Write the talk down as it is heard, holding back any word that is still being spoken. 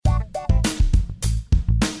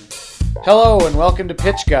Hello and welcome to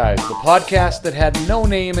Pitch Guys, the podcast that had no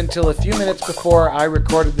name until a few minutes before I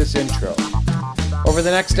recorded this intro. Over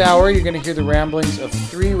the next hour, you're going to hear the ramblings of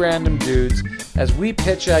three random dudes as we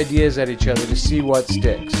pitch ideas at each other to see what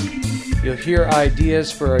sticks. You'll hear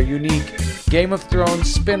ideas for a unique Game of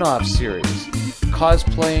Thrones spin-off series,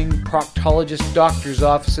 cosplaying proctologist doctors'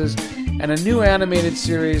 offices, and a new animated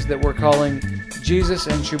series that we're calling Jesus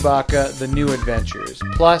and Chewbacca: The New Adventures,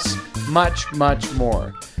 plus much, much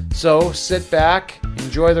more. So sit back,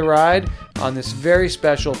 enjoy the ride on this very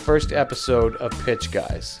special first episode of Pitch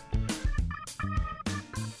Guys.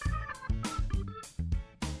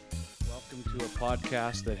 Welcome to a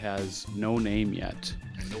podcast that has no name yet.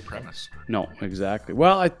 And no premise. No, exactly.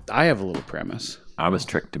 Well, I have a little premise. I was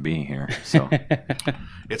tricked to be here, so.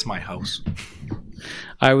 It's my house.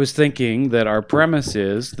 I was thinking that our premise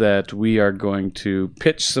is that we are going to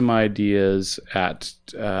pitch some ideas at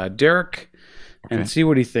Derek and see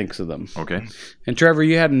what he thinks of them. Okay. And Trevor,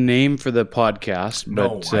 you had a name for the podcast,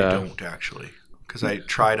 No, but I don't actually, because I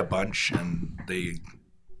tried a bunch and they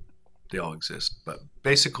all exist. But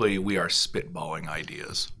basically, we are spitballing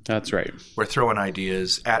ideas. That's right. We're throwing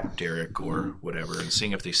ideas at Derek or whatever and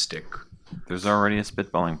seeing if they stick. There's already a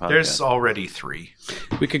spitballing podcast. There's already 3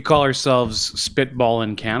 We could call ourselves Spitball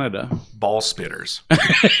in Canada. ball spitters.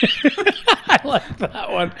 I like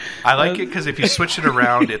that one. I like it because if you switch it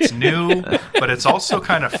around, it's new, but it's also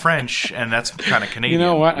kind of French, and that's kind of Canadian. You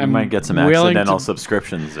know what? You might get some accidental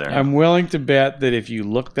subscriptions there. I'm willing to bet that if you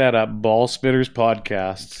look that up, Ball Spitters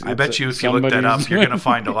Podcast. I bet you if you look that up, you're going to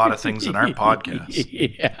find a lot of things that aren't podcasts.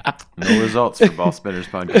 Yeah. No results for Ball Spitters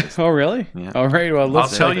podcast. Oh, really? Yeah. All right. Well, I'll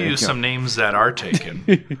tell you some names that are taken.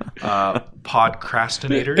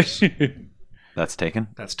 Podcrastinators. That's taken?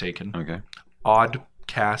 That's taken. Okay.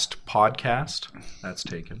 Oddcast podcast. That's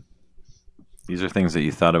taken. These are things that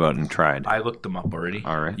you thought about and tried. I looked them up already.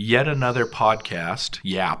 All right. Yet another podcast.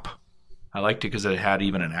 Yap. I liked it because it had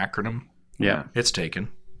even an acronym. Yeah. It's taken.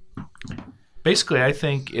 Basically, I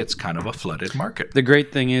think it's kind of a flooded market. The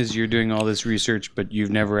great thing is you're doing all this research, but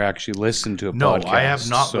you've never actually listened to a podcast. No, I have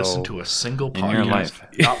not listened to a single podcast. In your life?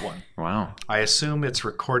 Not one. Wow. I assume it's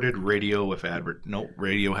recorded radio with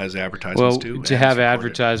radio has advertisements Well, too. to have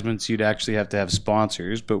advertisements, you'd actually have to have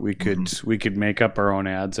sponsors, but we could make up our own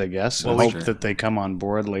ads, I guess, and hope that they come on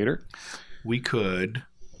board later. We could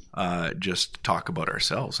just talk about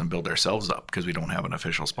ourselves and build ourselves up because we don't have an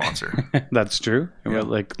official sponsor. That's true. Yeah.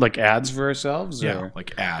 Like ads for ourselves? Yeah, or?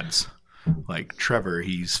 like ads. Like Trevor,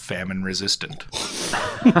 he's famine resistant.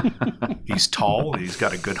 He's tall, he's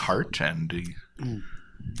got a good heart, and he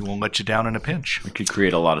won't let you down in a pinch. We could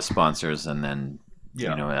create a lot of sponsors and then,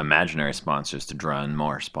 imaginary sponsors to draw in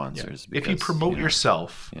more sponsors. Because, if you promote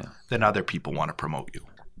yourself, then other people want to promote you.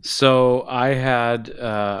 So I had,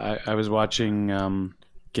 I was watching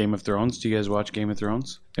Game of Thrones. Do you guys watch Game of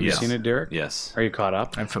Thrones? Have you seen it, Derek? Yes. Are you caught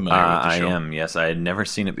up? I'm familiar with the show. I am, yes. I had never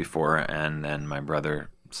seen it before, and then my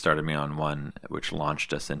brother started me on one, which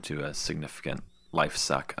launched us into a significant life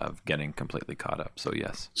suck of getting completely caught up. So,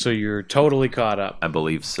 yes. So you're totally caught up. I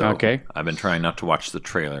believe so. Okay. I've been trying not to watch the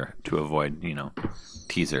trailer to avoid,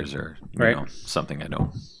 teasers or something I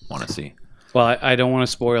don't want to see. Well, I don't want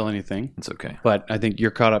to spoil anything. It's okay. But I think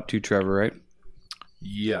you're caught up too, Trevor, right?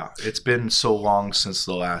 Yeah, it's been so long since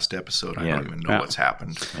the last episode. I don't even know what's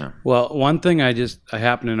happened. Yeah. Well, one thing I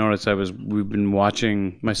happened to notice, we've been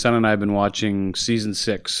watching, my son and I have been watching season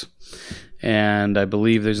 6, and I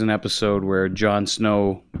believe there's an episode where Jon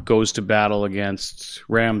Snow goes to battle against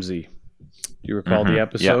Ramsay. Do you recall the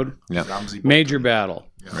episode? Yeah. Major battle.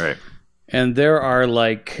 Yeah. Right. And there are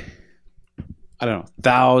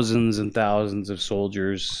thousands and thousands of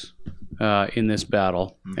soldiers in this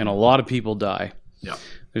battle, and a lot of people die. Yeah.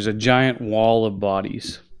 There's a giant wall of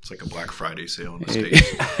bodies. It's like a Black Friday sale in the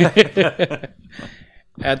States.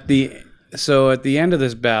 At the end of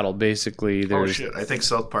this battle, basically, there's... Oh, shit. I think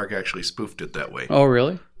South Park actually spoofed it that way. Oh,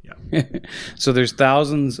 really? Yeah. So there's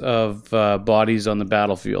thousands of bodies on the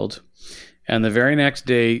battlefield. And the very next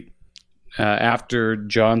day, after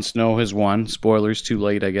Jon Snow has won, spoilers, too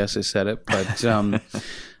late, I guess I said it, but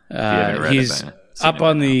he's up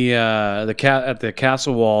on at the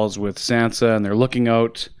castle walls with Sansa, and they're looking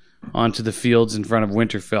out onto the fields in front of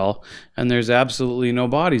Winterfell, and there's absolutely no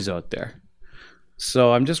bodies out there.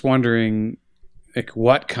 So I'm just wondering,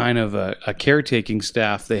 what kind of a caretaking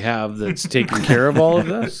staff they have that's taking care of all of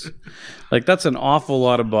this. That's an awful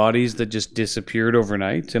lot of bodies that just disappeared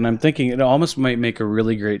overnight. And I'm thinking it almost might make a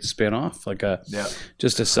really great spin-off,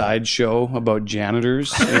 just a sideshow about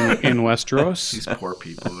janitors in Westeros. These poor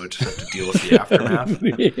people who just have to deal with the aftermath.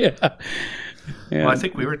 Yeah. Well, I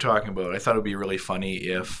think we were talking about, I thought it would be really funny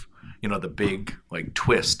if the big like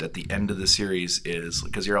twist at the end of the series is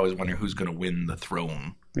because you're always wondering who's going to win the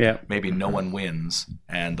throne. Yeah. Maybe no one wins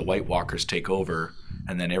and the White Walkers take over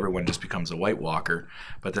and then everyone just becomes a White Walker.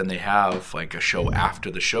 But then they have like a show after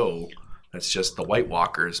the show that's just the White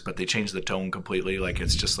Walkers, but they change the tone completely. Like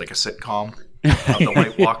it's just like a sitcom of the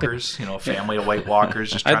White Walkers, a family of White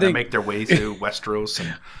Walkers just trying to make their way through Westeros.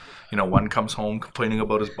 And, one comes home complaining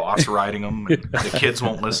about his boss riding them. And the kids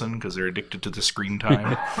won't listen because they're addicted to the screen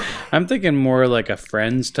time. I'm thinking more like a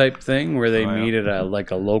Friends type thing where they meet at a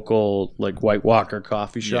local like White Walker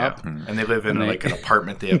coffee shop. Yeah. And they live in like an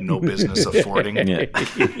apartment they have no business affording. Yeah.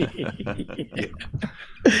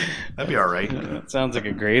 That'd be all right. That sounds like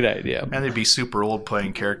a great idea. And they'd be super old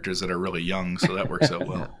playing characters that are really young, so that works out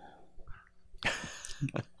well.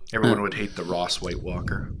 Everyone would hate the Ross White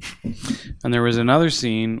Walker. And there was another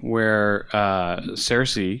scene where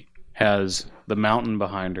Cersei has the mountain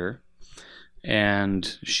behind her, and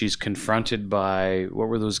she's confronted by what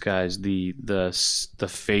were those guys? The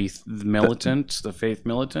faith militant, the faith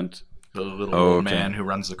militant. The little old man who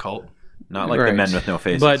runs the cult. Not like the men with no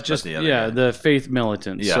faces, but just the faith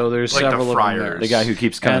militants. Yeah. So there's like several the of them there. The guy who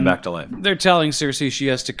keeps coming back to life. They're telling Cersei she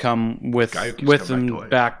has to come with them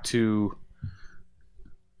back to.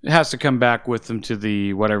 It has to come back with them to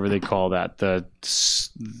the whatever they call that, the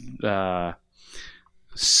Sept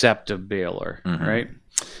of Baelor, right?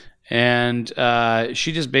 And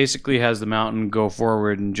she just basically has the mountain go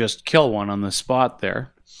forward and just kill one on the spot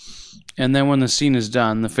there. And then when the scene is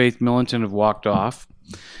done, the faith militant have walked off,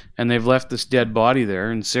 and they've left this dead body there.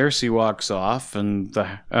 And Cersei walks off, and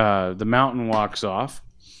the mountain walks off.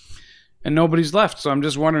 And nobody's left, so I'm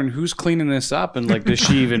just wondering who's cleaning this up, and like, does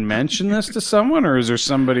she even mention this to someone, or is there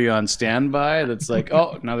somebody on standby that's like,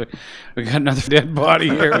 oh, we got another dead body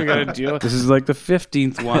here, we got to deal with. This is like the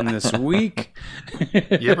 15th one this week.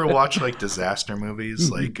 You ever watch like disaster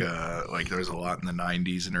movies? Like there was a lot in the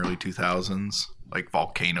 90s and early 2000s, like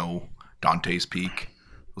Volcano, Dante's Peak,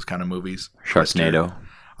 those kind of movies. Sharknado.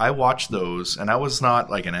 I watched those, and I was not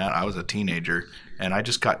like I was a teenager, and I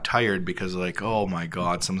just got tired because like, oh my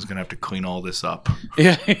God, someone's going to have to clean all this up.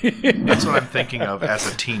 Yeah. That's what I'm thinking of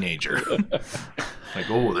as a teenager. Like,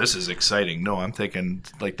 oh, this is exciting. No, I'm thinking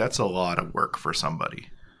like that's a lot of work for somebody.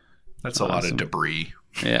 That's a lot of debris.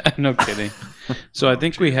 Yeah, no kidding. So I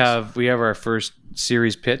think we have our first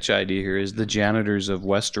series pitch idea here is the janitors of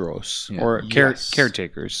Westeros, or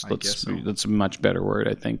caretakers. That's a much better word,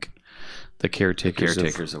 I think. The caretakers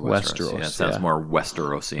of Westeros. Yeah, it sounds more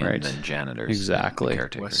Westerosian than janitors. Exactly.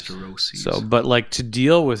 Westerosies. So, but like to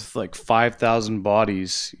deal with like 5,000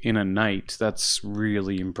 bodies in a night, that's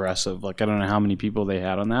really impressive. Like I don't know how many people they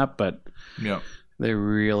had on that, but they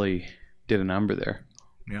really did a number there.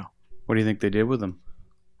 Yeah. What do you think they did with them?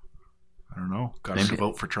 I don't know. Got us to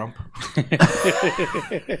vote for Trump. It's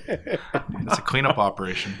a cleanup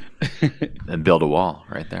operation. And build a wall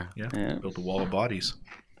right there. Yeah. Build a wall of bodies.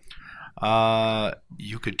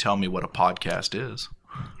 You could tell me what a podcast is.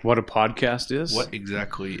 What a podcast is? What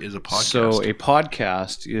exactly is a podcast? So a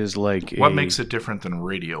podcast is like what makes it different than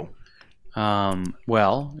radio?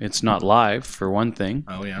 Well, it's not live for one thing.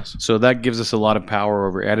 Oh, yes. So that gives us a lot of power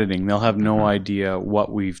over editing. They'll have no idea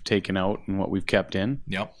what we've taken out and what we've kept in.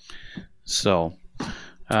 Yep. So,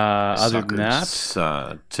 other than that, it's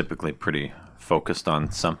typically pretty focused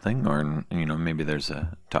on something, or maybe there's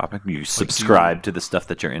a topic. You subscribe to the stuff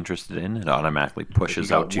that you're interested in. It automatically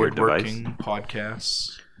pushes out to your device.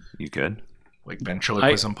 Podcasts. You could. Like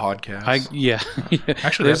ventriloquism podcasts.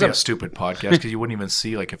 Actually, that'd be a stupid podcast because you wouldn't even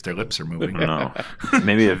see like if their lips are moving. No.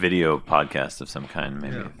 Maybe a video podcast of some kind.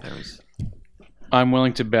 Maybe there was. I'm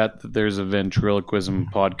willing to bet that there's a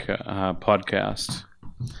ventriloquism podcast.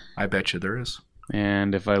 I bet you there is.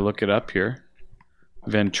 And if I look it up here,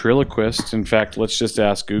 ventriloquist. In fact, let's just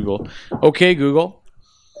ask Google. Okay, Google.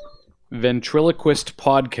 Ventriloquist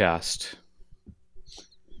podcast.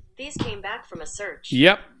 These came back from a search.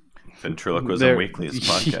 Yep. Ventriloquism Weekly's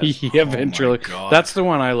podcast. Yeah, ventriloquism. That's the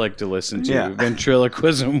one I like to listen to. Yeah.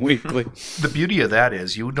 Ventriloquism Weekly. The beauty of that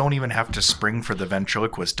is you don't even have to spring for the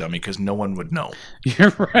ventriloquist dummy because no one would know. You're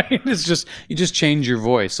right. It's just you just change your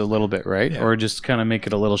voice a little bit, right? Yeah. Or just kind of make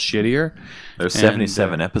it a little shittier. There's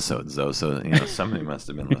 77 episodes though, so somebody must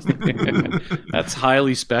have been listening. That's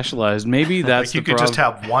highly specialized. Maybe that's like you could just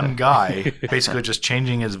have one guy basically just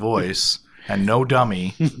changing his voice and no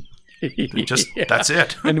dummy. That's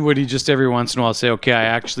it. And would he just every once in a while say, okay,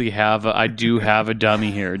 I do have a dummy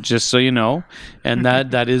here, just so you know. And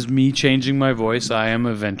that is me changing my voice. I am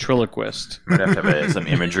a ventriloquist. We'd have to have some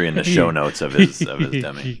imagery in the show notes of his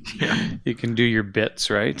dummy. Yeah. You can do your bits,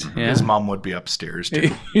 right? Yeah. His mom would be upstairs too.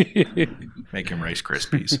 Making Rice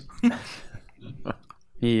Krispies.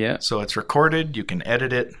 Yeah. So it's recorded. You can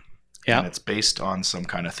edit it. Yeah. And it's based on some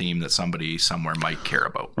kind of theme that somebody somewhere might care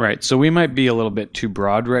about. Right. So we might be a little bit too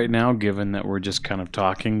broad right now, given that we're just kind of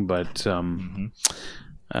talking. But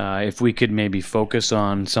if we could maybe focus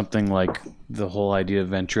on something like the whole idea of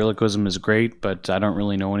ventriloquism is great, but I don't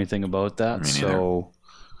really know anything about that. So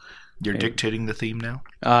you're dictating the theme now?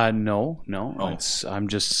 No. Oh. I'm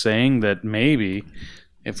just saying that maybe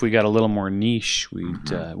if we got a little more niche, we'd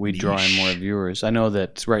draw in more viewers. I know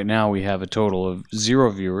that right now we have a total of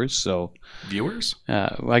 0 viewers. So viewers?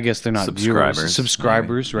 I guess they're not viewers.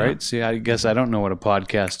 Subscribers, right? Yeah. See, I guess I don't know what a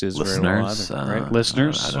podcast is. Listeners, very well, right?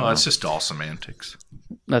 Listeners. Well, it's just all semantics.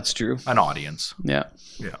 That's true. An audience. Yeah.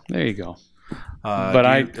 There you go. But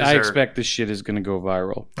I expect this shit is going to go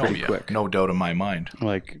viral pretty quick. No doubt in my mind.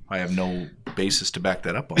 Like, I have no basis to back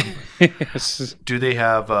that up on. Yes. Do they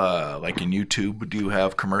have, like in YouTube, do you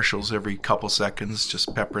have commercials every couple seconds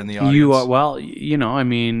just peppering the audience? Well, I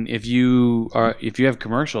mean, if you have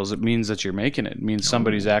commercials, it means that you're making it. It means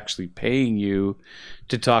somebody's actually paying you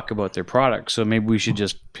to talk about their product. So maybe we should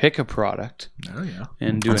just pick a product. Oh yeah.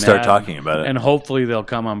 And do and start talking about it. And hopefully they'll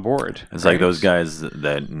come on board. It's like those guys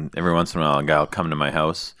that every once in a while a guy will come to my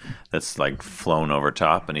house that's like flown over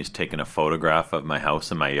top, and he's taking a photograph of my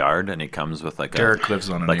house and my yard, and he comes with like Derek lives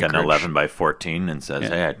on an 11 by 14 and says,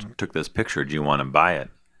 "Hey, I took this picture. Do you want to buy it?"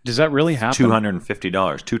 Does that really happen?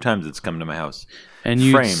 $250. 2 times it's come to my house. And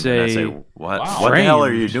you say, and I say, what? Wow. What the hell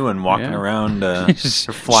are you doing walking around,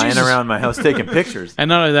 flying around my house taking pictures? And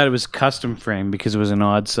not only that, it was custom framed because it was an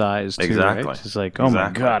odd size too, exactly. Right? It's like, oh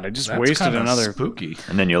my God, I just wasted another. Spooky.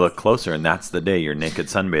 And then you look closer, and that's the day you're naked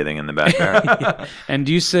sunbathing in the backyard. And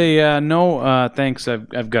do you say, no, thanks,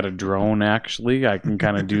 I've got a drone, actually. I can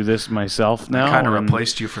kind of do this myself now. I kind of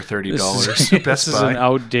replaced you for $30. This is an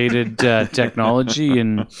outdated technology,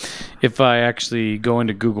 and if I actually go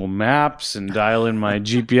into Google Maps and dial in my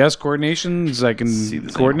GPS coordinations, I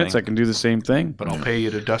can do the same thing. But I'll pay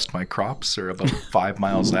you to dust my crops, or about 5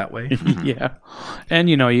 miles that way. Yeah. And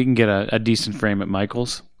you can get a decent frame at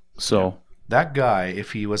Michael's. So that guy,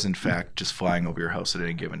 if he was in fact just flying over your house at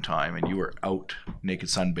any given time and you were out naked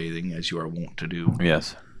sunbathing as you are wont to do,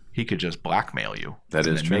 yes, he could just blackmail you. That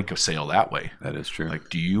is true. Make a sale that way. That is true. Like,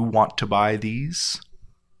 do you want to buy these?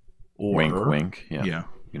 Or, wink, wink. Yeah. Yeah.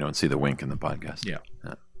 You don't see the wink in the podcast. Yeah.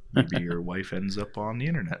 Maybe your wife ends up on the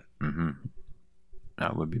internet. Mm-hmm.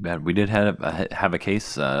 That would be bad. We did have a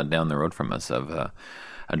case down the road from us of a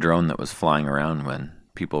drone that was flying around when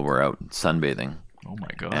people were out sunbathing. Oh my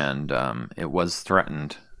God. And it was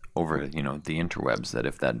threatened over the interwebs that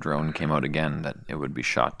if that drone came out again, that it would be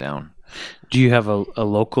shot down. Do you have a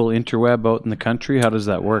local interweb out in the country? How does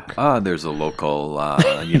that work? There's a local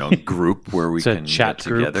group where we can chat get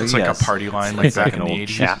group. together. It's like a party line, like back in an the old 80s.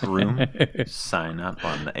 Chat room. Sign up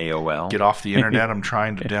on the AOL. Get off the internet. I'm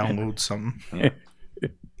trying to download something. Yeah.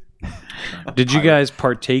 Did you guys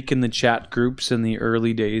partake in the chat groups in the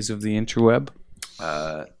early days of the interweb?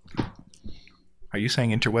 Are you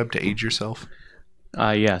saying interweb to age yourself?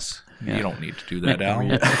 Yes. Yeah. You don't need to do that, Al.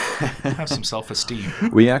 Have some self-esteem.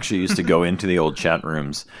 We actually used to go into the old chat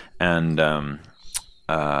rooms, and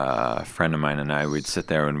a friend of mine and I, we'd sit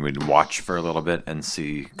there and we'd watch for a little bit and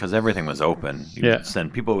see, because everything was open.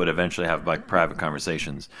 And people would eventually have like private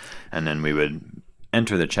conversations, and then we would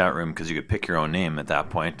enter the chat room because you could pick your own name at that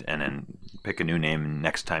point, and then pick a new name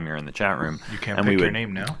next time you're in the chat room. You can't pick your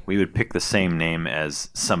name now. We would pick the same name as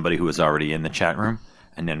somebody who was already in the chat room,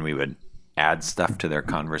 and then we would add stuff to their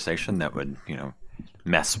conversation that would,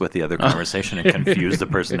 mess with the other conversation and confuse the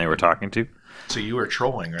person they were talking to. So you were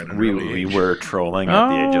trolling at an we early age. were trolling at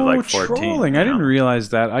the age of like 14. Trolling. I didn't realize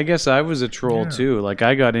that. I guess I was a troll too. Like,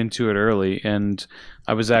 I got into it early, and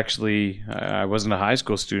I was actually, I wasn't a high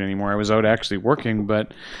school student anymore. I was out actually working,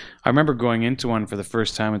 but I remember going into one for the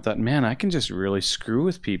first time and thought, man, I can just really screw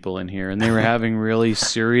with people in here. And they were having really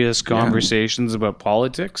serious conversations about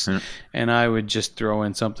politics. And I would just throw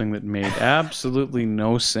in something that made absolutely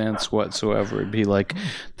no sense whatsoever. It'd be like,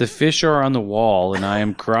 the fish are on the wall and I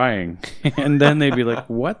am crying. And then they'd be like,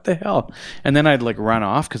 what the hell? And then I'd like run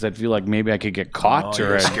off because I'd feel like maybe I could get caught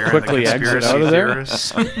or I'd quickly exit out of there.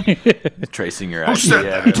 Tracing your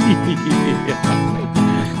idea.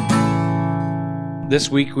 This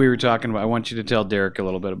week we were talking about, I want you to tell Derek a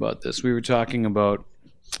little bit about this. We were talking about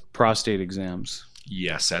prostate exams.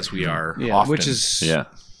 Yes, as we are often. Which is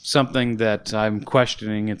something that I'm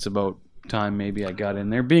questioning. It's about time maybe I got in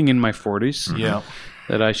there. Being in my 40s,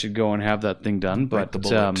 that I should go and have that thing done. But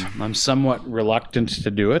I'm somewhat reluctant to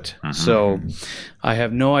do it. So I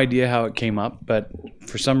have no idea how it came up, but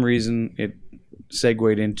for some reason it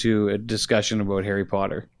segued into a discussion about Harry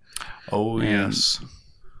Potter. Oh, yes.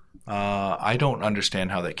 I don't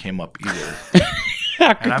understand how that came up either.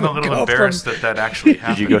 And I'm a little embarrassed that actually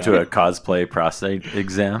happened. Did you go to a cosplay prostate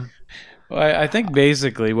exam? Well, I think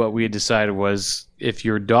basically what we had decided was if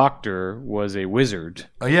your doctor was a wizard.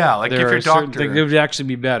 Oh, yeah, like if your doctor... It would actually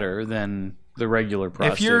be better than the regular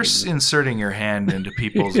prostate. If you're inserting your hand into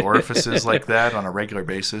people's orifices like that on a regular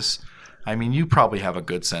basis, I mean, you probably have a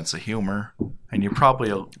good sense of humor, and you probably,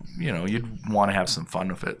 you'd want to have some fun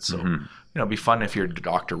with it. So, it'd be fun if your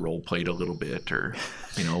doctor role played a little bit, or,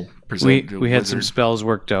 present. We had some spells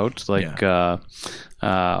worked out, like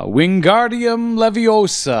Wingardium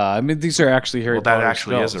Leviosa. I mean, these are actually Harry Potter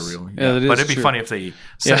actually spells. is a real. Yeah. But it'd be funny if they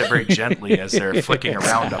said it very gently as they're flicking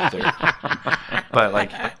around up there. But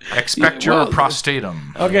like, expect your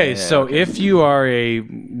prostatum. Okay, so if you are a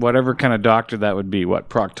whatever kind of doctor that would be, what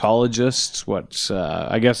proctologist?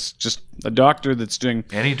 I guess just a doctor that's doing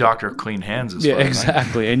any doctor with clean hands is fine,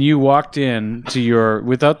 exactly. Right? And you walked in to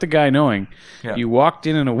without the guy knowing. Yeah. You walked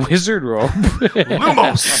in a wizard robe.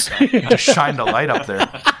 Lumos! Just shined a light up there.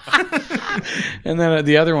 And then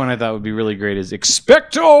the other one I thought would be really great is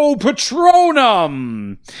Expecto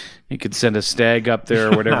Patronum. You could send a stag up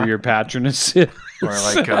there or whatever your patroness is. Or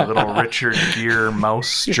like a little Richard Gere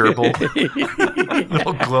mouse gerbil.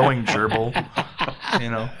 Little glowing gerbil.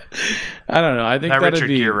 I don't know. I think that Richard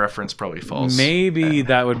Gere reference probably falls. Maybe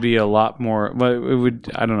that would be a lot more. But it would,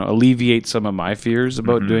 I don't know, alleviate some of my fears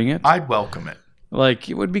about doing it. I'd welcome it. Like,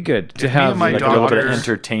 it would be good to have a little bit of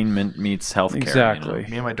entertainment meets healthcare. Exactly.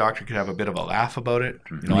 Me and my doctor could have a bit of a laugh about it.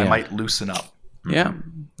 I might loosen up. Yeah,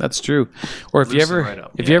 that's true. Or if you ever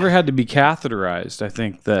had to be catheterized, I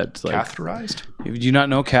think that catheterized. Do you not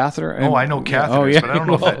know catheter? Oh, I know catheters, but I don't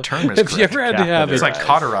know if that term is correct. If you ever had to have it's like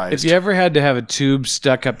cauterized. If you ever had to have a tube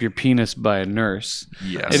stuck up your penis by a nurse,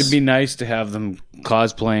 yes, it'd be nice to have them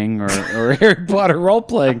cosplaying or Harry Potter role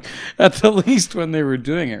playing at the least when they were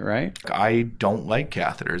doing it, right? I don't like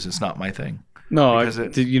catheters. It's not my thing. No,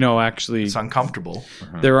 actually, it's uncomfortable.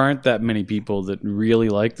 There aren't that many people that really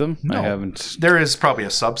like them. No. I haven't. There is probably a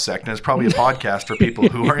subsect, and there's probably a podcast for people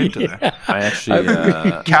who are into that. I actually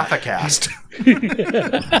Cathacast.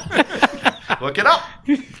 Look it up.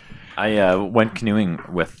 I went canoeing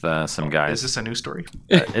with some guys. Is this a new story?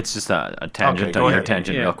 It's just a tangent on your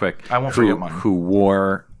tangent, real quick. I won't forget mine. Who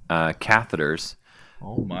wore catheters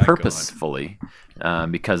purposefully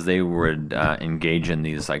because they would engage in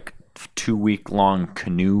these like 2-week-long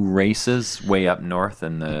canoe races way up north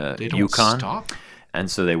in the Yukon. Stop? And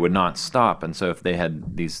so they would not stop. And so if they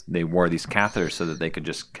had they wore these catheters so that they could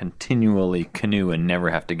just continually canoe and never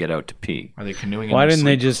have to get out to pee. Are they canoeing? Why didn't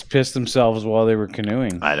they just piss themselves while they were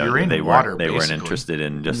canoeing? I don't know. They weren't interested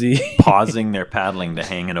in just pausing their paddling to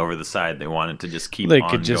hanging over the side. They wanted to just keep on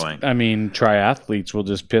going. Triathletes will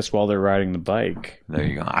just piss while they're riding the bike. There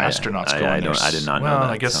you go. Astronauts go in there. I did not know that.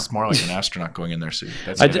 I guess it's more like an astronaut going in there. So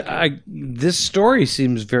this story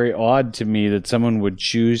seems very odd to me that someone would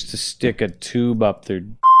choose to stick a tube up their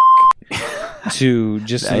to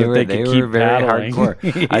just so that they could keep very paddling.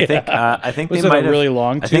 Hardcore. I think was they might have really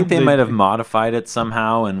long tube? I think they might have modified it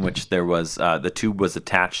somehow, in which there was the tube was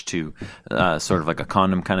attached to sort of like a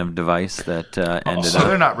condom kind of device that ended up. So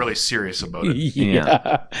they're not really serious about it.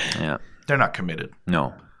 Yeah. They're not committed.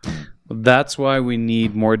 No. That's why we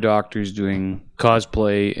need more doctors doing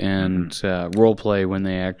cosplay and role play when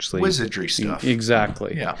they actually wizardry stuff.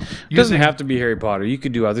 Exactly. Yeah. It doesn't have to be Harry Potter. You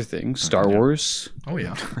could do other things. Star Wars. Oh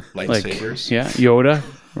yeah. Lightsabers. Yoda.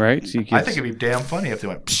 Right. I think it'd be damn funny if they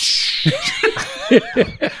went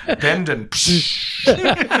bend and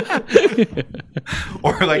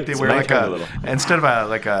or like they wear like instead of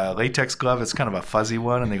a latex glove, it's kind of a fuzzy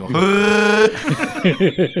one, and they go.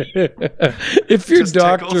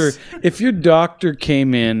 If your doctor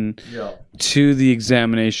came in to the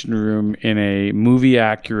examination room in a movie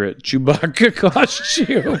accurate Chewbacca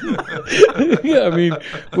costume, I mean,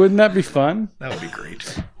 wouldn't that be fun? That would be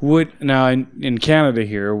great. Now in Canada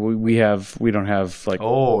here we don't have like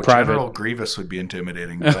private. General Grievous would be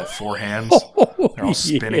intimidating. With 4 hands, they're all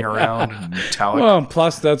spinning around and metallic. Well,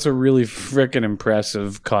 plus that's a really freaking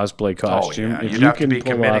impressive cosplay costume. If you'd have to be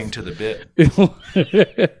committing to the bit.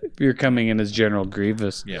 If you're coming in as General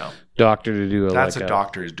Grievous, doctor to do a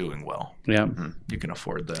doctor is doing well. Yeah, you can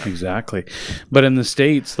afford that exactly. But in the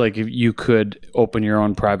States, like if you could open your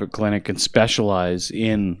own private clinic and specialize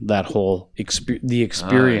in that whole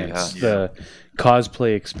experience, the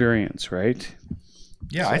cosplay experience, right?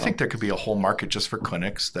 Yeah, I think there could be a whole market just for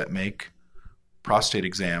clinics that make prostate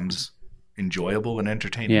exams enjoyable and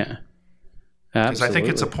entertaining. Yeah. Because I think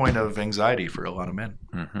it's a point of anxiety for a lot of men.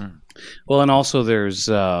 Mm-hmm. Well, and also there's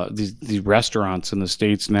these restaurants in the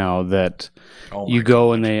States now that you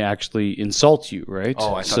go and they actually insult you, right?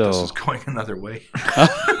 Oh, I thought this was going another way.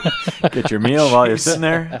 Get your meal while you're sitting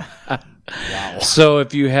there. Wow. So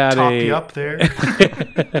if you had you up there.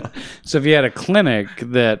 So if you had a clinic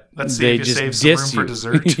that Let's see they if you just save some diss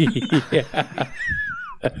room you. for dessert. Yeah.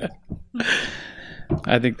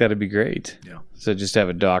 I think that'd be great. Yeah. So just have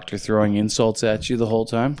a doctor throwing insults at you the whole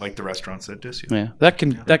time. Like the restaurants that diss you. Yeah, that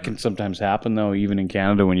can sometimes happen though, even in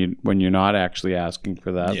Canada when you're not actually asking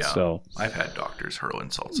for that. Yeah. So I've had doctors hurl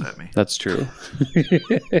insults at me. that's true.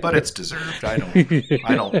 But it's deserved. I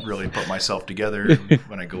don't really put myself together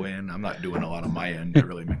when I go in. I'm not doing a lot on my end to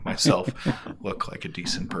really make myself look like a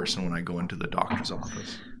decent person when I go into the doctor's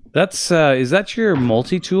office. That's is that your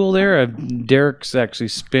multi-tool there? Derek's actually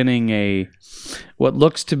spinning what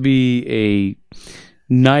looks to be a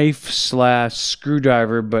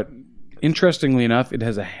knife/screwdriver, but interestingly enough, it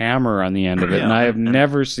has a hammer on the end of it, and I have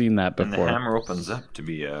never seen that And before. the hammer opens up to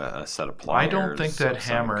be a set of pliers. I don't think that of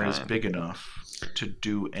some hammer is kind. big enough to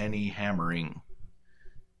do any hammering.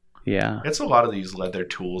 Yeah. It's a lot of these leather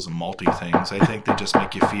tools and multi things. I think they just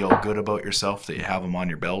make you feel good about yourself that you have them on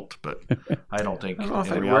your belt, but I don't think I don't know if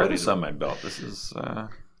in I'd wear reality this on my belt. This is,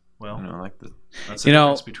 well, like the. that's the You know,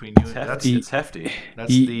 difference between you and It's hefty.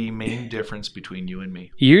 that's the main difference between you and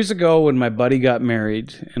me. Years ago, when my buddy got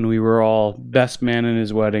married and we were all best man in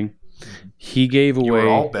his wedding, he gave away. You were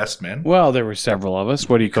all best men. Well, there were several of us.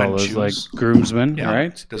 What do you call couldn't those? choose. Like groomsmen, Yeah,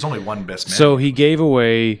 right? There's only one best man. So he gave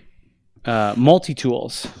away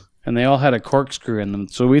multi-tools, and they all had a corkscrew in them.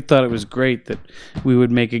 So we thought it was great that we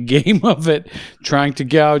would make a game of it, trying to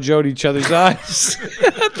gouge out each other's eyes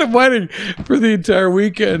at the wedding for the entire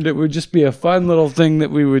weekend. It would just be a fun little thing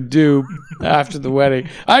that we would do after the wedding.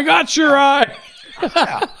 I got your eye!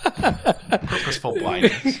 Purposeful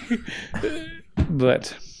blindness.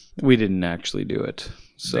 But we didn't actually do it.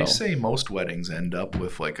 So They say most weddings end up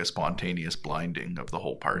with like a spontaneous blinding of the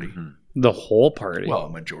whole party. the whole party. Well, a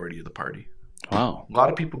majority of the party. Wow. A lot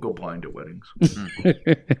of people go blind at weddings.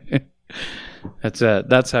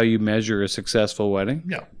 That's how you measure a successful wedding.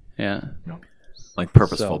 Yeah. Yeah. Like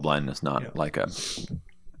purposeful So- blindness, not Yeah. like a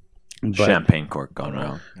But champagne cork gone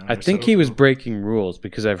around. I think he was breaking rules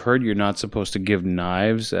because I've heard you're not supposed to give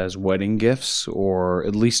knives as wedding gifts, or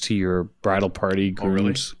at least to your bridal party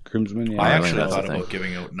really? groomsmen. Yeah. I Yeah, actually that's thought the thing. about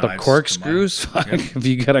giving out knives. But to corkscrews, my- fuck, if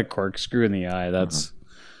you got a corkscrew in the eye, that's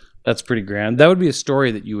pretty grand. That would be a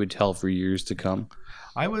story that you would tell for years to come.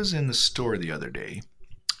 I was in the store the other day,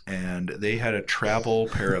 and they had a travel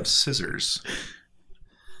pair of scissors.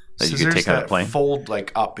 That you could take on a plane? Fold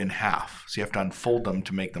like up in half. So you have to unfold them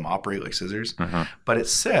to make them operate like scissors. But it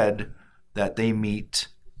said that they meet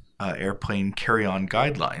airplane carry-on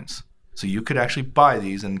guidelines. So you could actually buy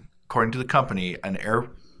these, and according to the company, an air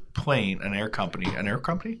company?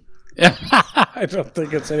 I don't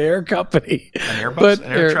think it's an air company. An Airbus? But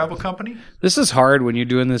an air travel company? This is hard when you're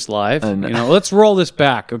doing this live. And- Let's roll this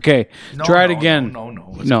back. Okay. No, Try it no, again.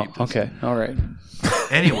 No. Let's No. keep this. Okay. All right.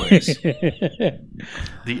 Anyways,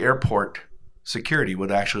 the airport security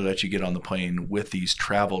would actually let you get on the plane with these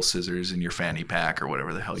travel scissors in your fanny pack or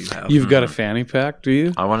whatever the hell you have. You've got a fanny pack, do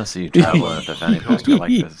you? I want to see you travel with a fanny pack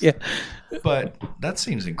like this. Yeah. But that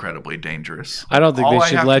seems incredibly dangerous. I don't think All they I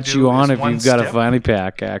should have to let do you is on if one you've got a step. fanny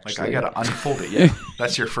pack, Like actually. I gotta unfold it. Yeah,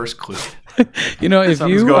 that's your first clue. If Something's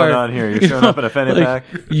you going are on here. You're showing up in a fanny pack.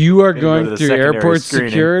 You are go to going the through secondary airport screening.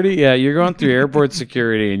 security. Yeah, you're going through airport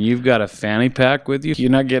security, and you've got a fanny pack with you. You're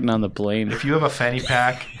not getting on the plane. If you have a fanny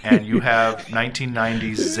pack and you have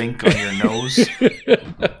 1990s zinc on your nose,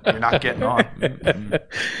 you're not getting on.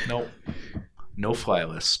 Nope. No fly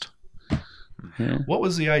list. Yeah. What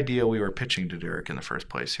was the idea we were pitching to Derek in the first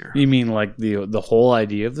place here? You mean like the whole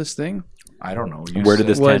idea of this thing? I don't know. You Where did said-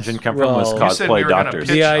 this Was- tangent come from? well- Was You said we cosplay were gonna doctors?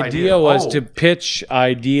 pitch- The idea. idea was Oh. to pitch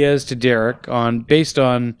ideas to Derek based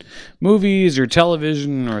on movies or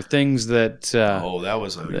television or things that Oh, that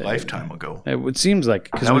was a lifetime ago. it seems like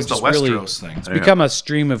because That we was the just really Westeros thing. it's become a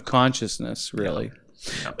stream of consciousness, really.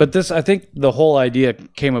 But this, I think, the whole idea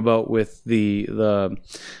came about with the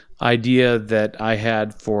idea that I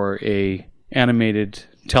had for a animated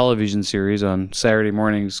television series on Saturday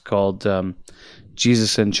mornings called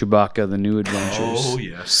Jesus and Chewbacca: The New Adventures. Oh,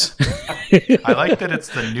 yes. I like that it's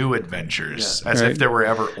the new adventures, as Right. if there were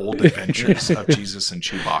ever old adventures of Jesus and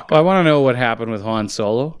Chewbacca. Well, I want to know what happened with Han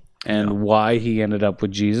Solo and why he ended up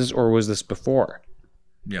with Jesus, or was this before?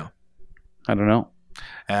 Yeah. I don't know.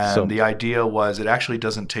 And So- the idea was it actually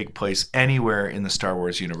doesn't take place anywhere in the Star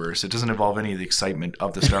Wars universe. It doesn't involve any of the excitement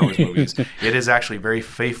of the Star Wars movies. It is actually very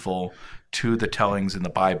faithful to the tellings in the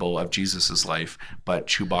Bible of Jesus' life, but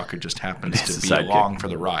Chewbacca just happens to be sidekick. along for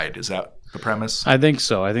the ride. Is that the premise? I think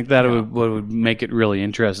so. I think that would make it really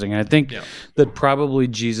interesting. I think that probably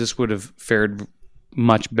Jesus would have fared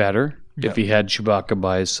much better if he had Chewbacca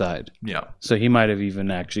by his side. Yeah. So he might have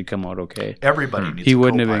even actually come out okay. Everybody needs He a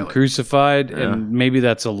wouldn't have been co-pilot. crucified, and maybe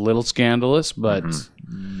that's a little scandalous, but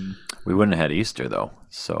We wouldn't have had Easter though.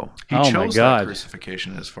 So He Oh, my chose God. that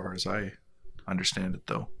crucifixion as far as I understand it,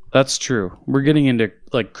 though. that's true. We're getting into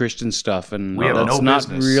like Christian stuff, and We have that's no not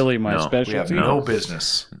business. really my No. We have specialty. no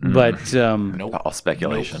business. But Nope. all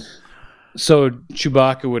speculation. so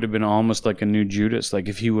Chewbacca would have been almost like a new Judas, like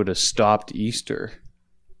if he would have stopped Easter.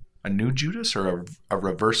 A new Judas or a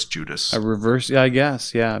reverse Judas? A reverse, I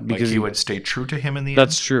guess, yeah, Like because he would stay true to him in the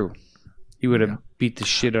that's end? true. He would have beat the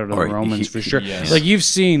shit out of Or the Romans for sure. yes. Like have you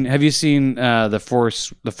seen the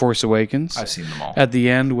Force Awakens? I've seen them all. At the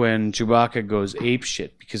end when Chewbacca goes ape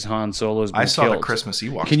shit because Han Solo's been I saw killed. the Christmas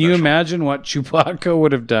Ewok Can you special. imagine what Chewbacca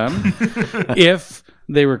would have done if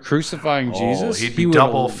they were crucifying Jesus? He'd He be would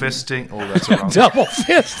double have- fisting. Oh, that's wrong. double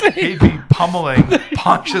fisting. He'd be pummeling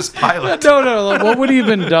Pontius Pilate. No. What would he have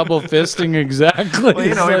been double fisting exactly? Well,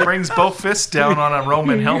 you know, It's he like- brings both fists down on a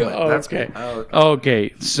Roman helmet. Oh, That's okay.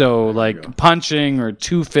 Okay, so like punching or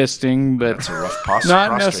two fisting, but That's a rough not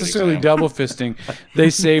prostrate necessarily exam. double fisting. They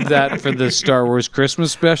saved that for the Star Wars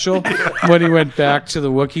Christmas special when he went back to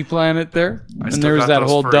the Wookiee planet there, I and still there was got that those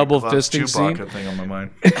whole furry double gloves fisting scene. Chewbacca thing on my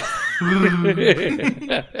mind.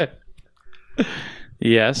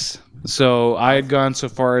 Yes. So I had gone so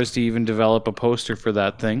far as to even develop a poster for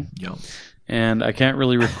that thing. Yep. And I can't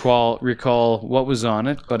really recall what was on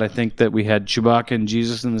it, but I think that we had Chewbacca and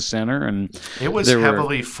Jesus in the center, and It was there were-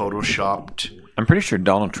 heavily photoshopped. I'm pretty sure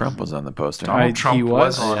Donald Trump was on the poster. Donald Trump he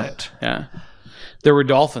was was, on yeah. it. yeah, there were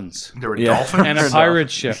dolphins There were Yeah. dolphins. and a pirate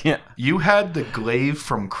ship. Yeah. You had the glaive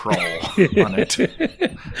from Krull on it,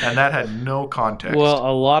 and that had no context. Well,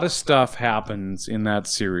 a lot of stuff happens in that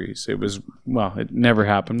series. It never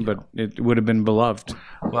happened, but it would have been beloved.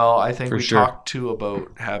 Well, I think For we sure. talked too about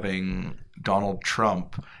having Donald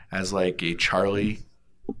Trump as like a Charlie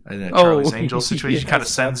in a Charlie's Angels situation. yes, He kind of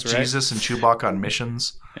sends that's right. Jesus and Chewbacca on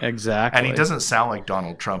missions, Exactly. and he doesn't sound like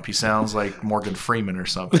Donald Trump. He sounds like Morgan Freeman or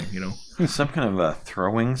something. You know? Some kind of a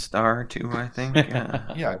throwing star too, I think.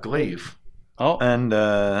 Yeah, glaive. Oh, And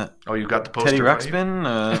Oh, you got the poster. Teddy in front of you?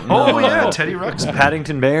 Ruxpin. Oh yeah, Teddy Ruxpin.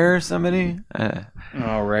 Paddington Bear. Somebody.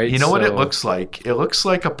 all right. You know what it so- looks like? It looks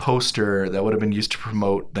like a poster that would have been used to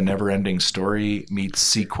promote The Never-Ending Story meets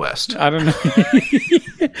Sequest. I don't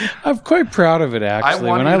know. I'm quite proud of it, actually.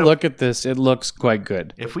 want When you I to- look at this, it looks quite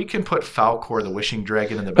good. If we can put Falcor the Wishing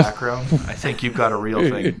Dragon in the background, I think you've got a real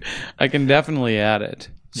thing. I can definitely add it.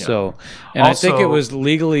 Yeah. So, and I think it Also- was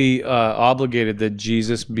legally obligated that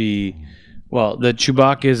Jesus be, that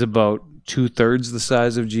Chewbacca is about 2/3 the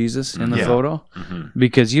size of Jesus in the Yeah. photo,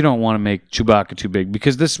 because you don't want to make Chewbacca too big,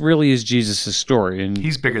 because this really is Jesus' story, and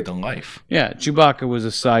He's bigger than life. yeah, Chewbacca was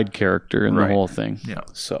a side character in Right. the whole thing. Yeah.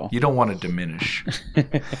 So You don't want to diminish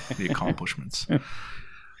the accomplishments.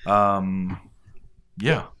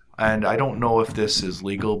 Yeah. And I don't know if this is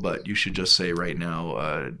legal, but you should just say right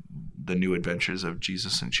now, The New Adventures of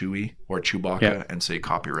Jesus and Chewie, or Chewbacca, Yeah. and say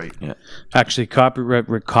copyright. actually,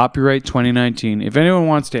 copyright 2019. If anyone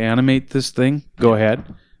wants to animate this thing, go ahead,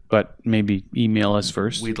 but maybe email us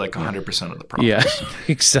first. We'd like 100% of the profits. Yeah,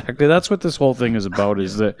 exactly. That's what this whole thing is about,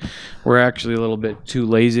 is that we're actually a little bit too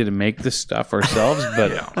lazy to make this stuff ourselves,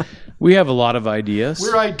 but Yeah. we have a lot of ideas.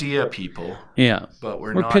 We're idea people, yeah. but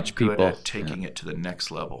we're We're not pitch good people. at taking it to the next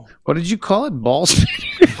level. What did you call it? Balls?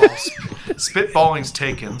 Spitballing's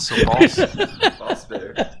taken, so balls.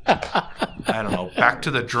 I don't know. Back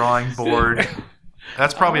to the drawing board.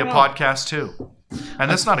 That's probably a podcast too. And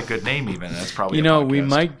that's not a good name even. That's probably You a know, we podcast.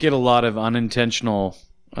 might get a lot of unintentional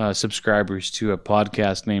subscribers to a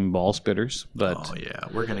podcast named Ball Spitters, but Oh yeah,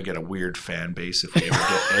 we're gonna get a weird fan base if we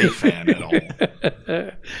ever get a fan at all.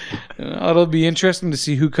 it'll be interesting to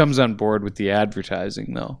see who comes on board with the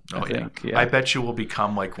advertising, though. Oh I think. I bet you will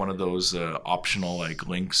become like one of those optional like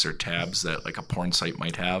links or tabs that like a porn site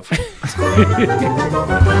might have.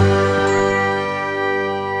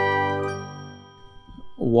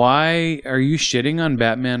 Why are you shitting on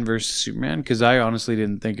Batman versus Superman? Because I honestly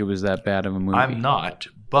didn't think it was that bad of a movie. I'm not,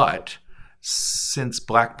 but since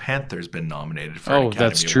Black Panther's been nominated for an Oh, Academy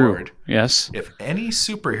that's true. Award, Yes. if any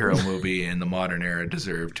superhero movie in the modern era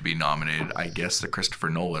deserved to be nominated, I guess the Christopher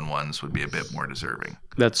Nolan ones would be a bit more deserving.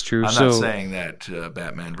 That's true. I'm so not saying that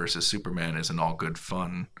Batman versus Superman isn't all good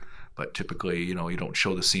fun, but typically, you don't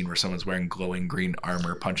show the scene where someone's wearing glowing green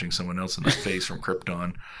armor punching someone else in the face from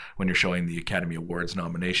Krypton when you're showing the Academy Awards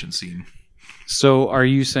nomination scene. So are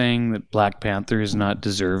you saying that Black Panther is not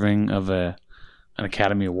deserving of an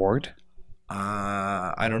Academy Award?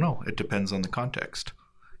 I don't know. It depends on the context.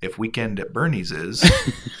 If Weekend at Bernie's is,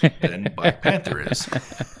 then Black Panther is.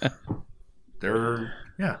 They're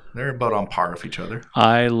about on par with each other.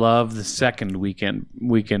 I love the second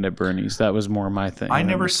Weekend at Bernie's. That was more my thing. I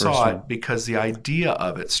never saw it because the idea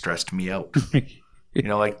of it stressed me out.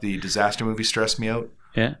 Like the disaster movie stressed me out.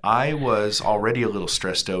 Yeah. I was already a little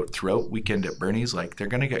stressed out throughout Weekend at Bernie's. Like, they're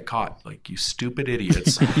going to get caught. Like, you stupid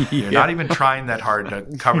idiots. You're not even trying that hard to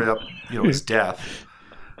cover up, his death.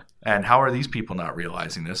 And how are these people not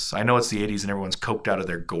realizing this? I know it's the 80s and everyone's coked out of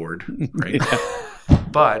their gourd, right?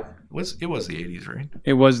 But it was the 80s, right?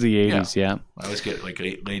 It was the 80s, yeah. I always get like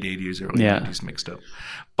late 80s, early 90s mixed up.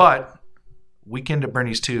 But Weekend at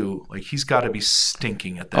Bernie's 2, like, he's got to be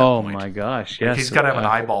stinking at that point. Oh, my gosh, yes. Like, he's got to have an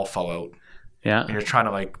eyeball fall out. Yeah. And you're trying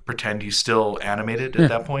to like pretend he's still animated at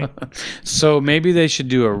that point. So maybe they should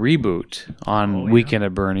do a reboot on Weekend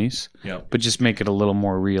at Bernie's. Yeah. But just make it a little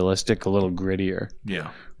more realistic, a little grittier.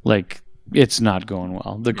 Yeah. Like, it's not going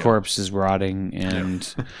well. The corpse is rotting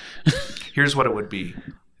and Here's what it would be.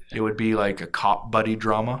 It would be like a cop buddy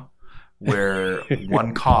drama where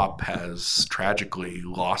one cop has tragically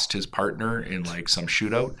lost his partner in like some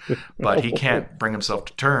shootout, but he can't bring himself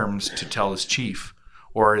to terms to tell his chief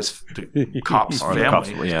or his cop's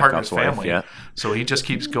family, his partner's family. Yeah. So he just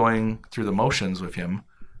keeps going through the motions with him,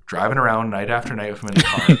 driving around night after night with him in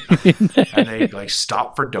the car. And they like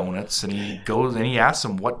stop for donuts, and he goes and he asks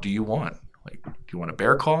them, "What do you want? Like, do you want a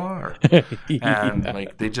bear claw?" Or, and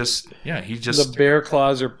like they just, the bear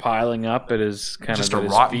claws are piling up at his just a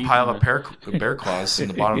rotten pile of bear claws in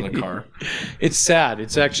the bottom of the car. It's sad.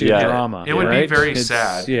 It's actually a drama. It would right? be very It's-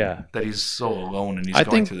 sad. Yeah. That he's so alone and he's I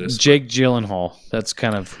going think through this. Jake Gyllenhaal. That's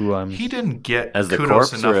kind of who I'm. He didn't get As the kudos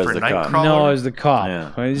corpse enough or as for the cop? Nightcrawler. No, as the cop.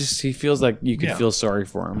 Yeah. He feels like you could Yeah. feel sorry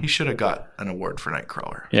for him. He should have got an award for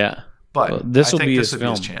Nightcrawler. Yeah. But Well, this I will think be this his would be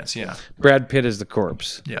his film. chance. Yeah. Brad Pitt is the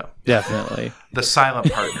corpse. Yeah. Definitely. The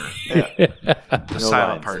silent partner. The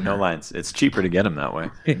silent partner. No lines. It's cheaper to get him that way.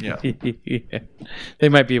 Yeah. Yeah. They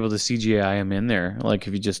might be able to CGI him in there, like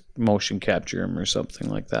if you just motion capture him or something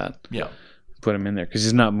like that. Yeah. Put him in there because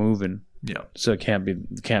he's not moving, Yeah. so it can't be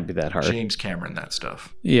that hard. James Cameron, that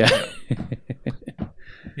stuff. Yeah.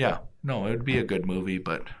 Yeah. No, it would be a good movie,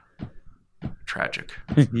 but tragic.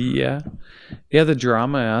 Yeah. The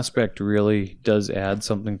drama aspect really does add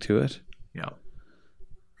something to it. Yeah.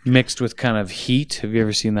 Mixed with kind of Heat. Have you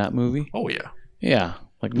ever seen that movie? Oh, yeah. Yeah.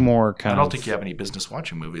 Like more kind I of. don't think you have any business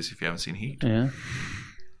watching movies if you haven't seen Heat. Yeah.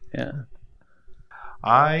 Yeah.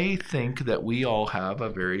 I think that we all have a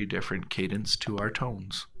very different cadence to our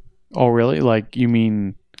tones. Oh, really? Like, you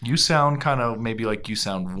mean. You sound kind of maybe like you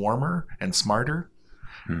sound warmer and smarter,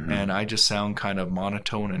 and I just sound kind of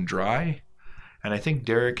monotone and dry. And I think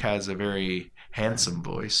Derek has a very handsome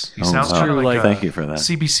voice. He sounds kind of like a thank you for that.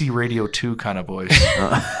 CBC Radio 2 kind of voice.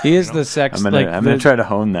 He is the sex. I'm gonna try to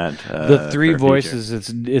hone that. The three for a voices.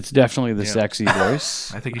 It's definitely the sexy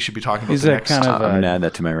voice. I think you should be talking about He's the a next kind of I'm gonna add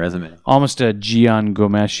that to my resume. almost a Gian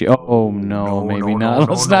Gomeshi. Oh no, maybe not.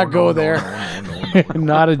 Let's not go there.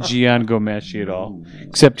 Not a Gian Gomeshi at all.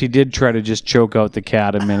 Except he did try to just choke out the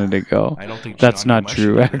cat a minute ago. I don't think that's Gian not Gomeshi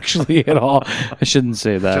true, did. actually, at all. I shouldn't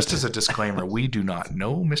say that. Just as a disclaimer, we do not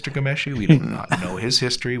know Mr. Gomeshi. We do not know his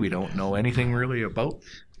history. We don't know anything really about.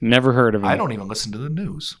 Never heard of him. I don't even listen to the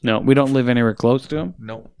news. No, we don't live anywhere close to him.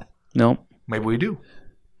 No. No, Maybe we do.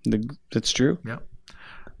 that's true. Yeah.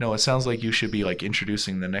 No, it sounds like you should be like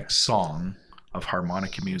introducing the next song of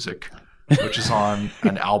harmonica music, which is on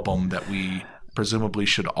an album that we presumably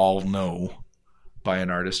should all know by an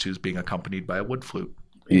artist who's being accompanied by a wood flute.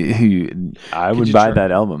 I would you buy try-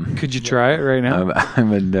 that album. Could you try it right now? I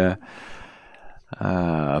would.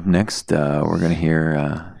 Up next, we're gonna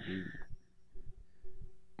hear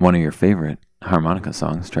one of your favorite harmonica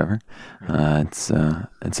songs, Trevor. It's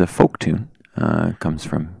a folk tune. It comes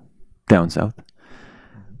from down south.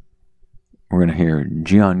 We're gonna hear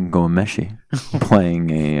Gian Gomeshi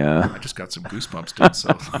playing I just got some goosebumps doing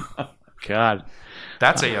so. God.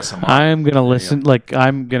 That's ASMR. I'm going to listen,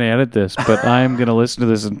 I'm going to edit this, but I'm going to listen to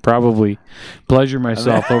this and probably pleasure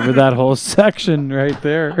myself over that whole section right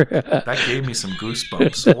there. That gave me some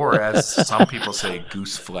goosebumps, or as some people say,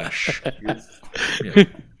 goose flesh. Yeah.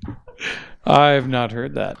 I've not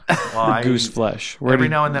heard that. Well, Goose flesh. Every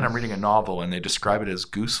now and then I'm reading a novel and they describe it as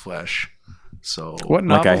goose flesh. So What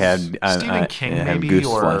like I novels? had Stephen King had maybe, goose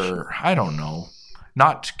or flesh. I don't know.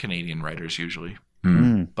 Not Canadian writers usually.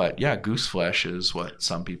 Mm. But yeah, goose flesh is what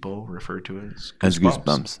some people refer to as As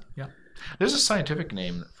goosebumps. Yeah. There's a scientific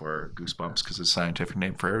name for goosebumps because it's a scientific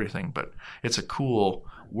name for everything, but it's a cool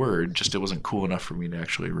word, just it wasn't cool enough for me to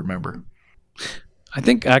actually remember. I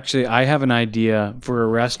think actually I have an idea for a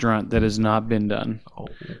restaurant that has not been done. Oh.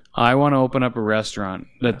 I want to open up a restaurant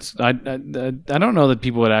that's I don't know that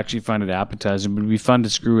people would actually find it appetizing, but it'd be fun to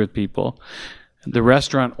screw with people. The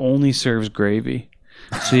restaurant only serves gravy.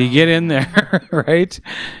 So you get in there, right?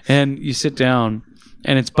 And you sit down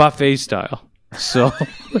and it's buffet style.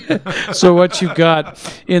 So what you've got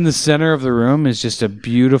in the center of the room is just a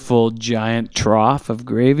beautiful giant trough of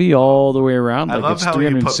gravy all the way around. I like love it's how you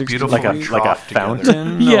put 360 beautiful like a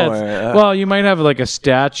fountain. Yes. Well, you might have like a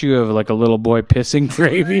statue of like a little boy pissing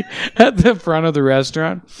gravy at the front of the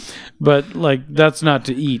restaurant, but like that's not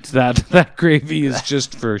to eat. That gravy is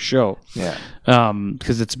just for show. Yeah.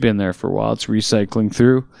 Because it's been there for a while. It's recycling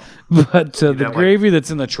through. But the gravy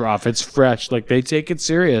that's in the trough, it's fresh. Like they take it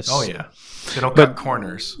serious. Oh yeah. They don't cut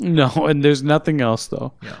corners. No, and there's nothing else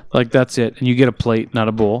though. Yeah. Like that's it. And you get a plate, not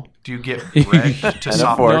a bowl. Do you get bread to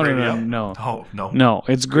soften the gravy up? No. Oh, no. No,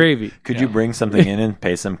 it's gravy. Could you bring something in and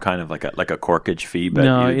pay some kind of like a corkage fee? But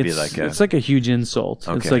No, it'd be it's like a huge insult.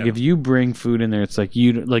 Okay. It's like if you bring food in there, it's like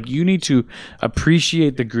you need to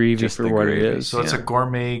appreciate the gravy Just for the what gravy. it is. So it's a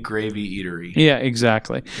gourmet gravy eatery. Yeah,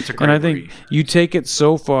 exactly. It's a And I great think you take it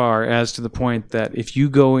so far as to the point that if you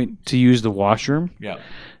go in to use the washroom, Yeah.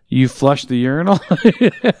 you flush the urinal,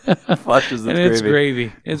 flushes the and gravy. it's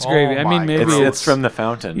gravy. It's gravy. I my mean, maybe God. It's from the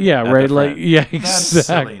fountain. yeah, at the right. Like front. yeah, That's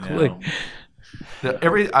exactly. silly now.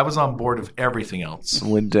 I was on board of everything else.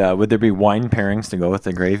 Would there be wine pairings to go with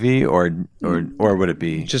the gravy, or would it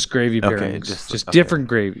be Just gravy Okay, pairings, just- just okay. different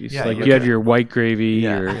gravies. Yeah, like you you have get- your white gravy,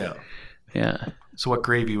 Yeah. or Yeah. yeah. So what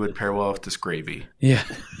gravy would pair well with this gravy? Yeah,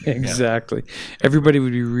 exactly. Everybody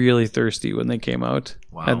would be really thirsty when they came out.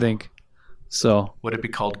 Wow. I think. So Would it be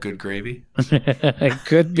called good gravy? it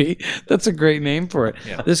could be. That's a great name for it.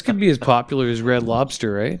 Yeah. This could be as popular as Red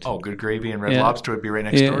Lobster, right? Oh, good gravy and Red Yeah. Lobster would be right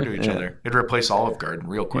next Yeah. door to each other. It'd replace Olive Garden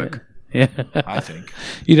real quick, Yeah. I think.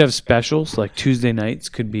 You'd have specials like Tuesday nights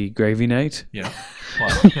could be gravy night. Yeah.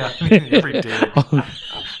 Well, yeah. I mean, every day.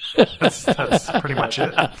 That's pretty much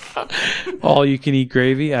it. All you can eat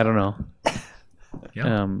gravy. I don't know.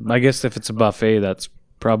 Yeah. I guess if it's a buffet, that's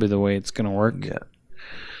probably the way it's going to work. Yeah.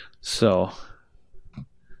 So,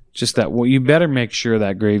 just that. Well, you better make sure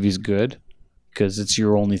that gravy's good because it's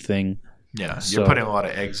your only thing. Yeah. So- You're putting a lot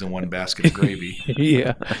of eggs in one basket of gravy.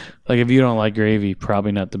 Yeah, like if you don't like gravy,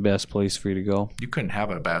 probably not the best place for you to go. You couldn't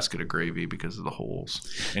have a basket of gravy because of the holes.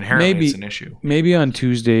 Inherently, it's an issue. Maybe on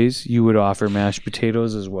Tuesdays you would offer mashed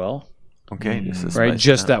potatoes as well, Okay, just this right? much,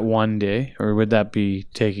 Just that one day, or would that be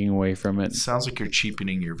taking away from it? It sounds like you're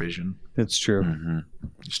cheapening your vision. It's true. You're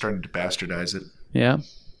starting to bastardize it. Yeah.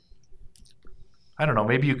 I don't know.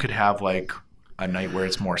 Maybe you could have like a night where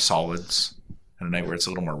it's more solids and a night where it's a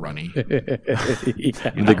little more runny. Yeah.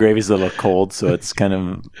 The gravy's a little cold, so it's kind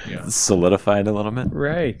of Yeah. solidified a little bit.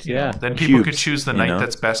 Right. Yeah. Then people could Cubes, choose the you night know?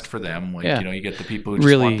 that's best for them. Like, Yeah. you get the people who just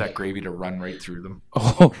Really- want that gravy to run right through them.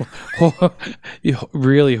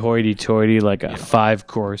 Really hoity-toity, like a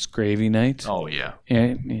 5-course gravy night. Oh, yeah.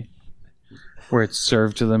 Yeah, where it's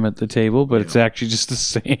served to them at the table, but it's actually just the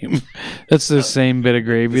same. That's the same bit of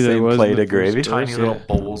gravy The that same was in plate the of gravy? first Tiny course, little yeah.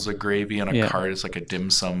 bowls of gravy and a Yeah. cart is like a dim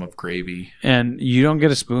sum of gravy. And you don't get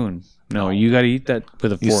a spoon. No, you got to eat that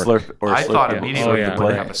with a You fork. slurp or I slurp thought it. immediately Oh, yeah. you wouldn't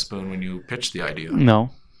Right. have a spoon when you pitched the idea.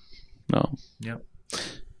 No. Yeah.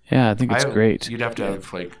 Yeah, I think it's great. You'd have to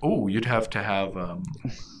have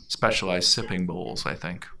specialized sipping bowls, I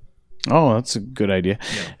think. Oh, that's a good idea.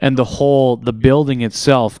 Yeah. And the building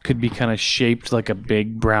itself could be kind of shaped like a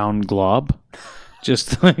big brown glob,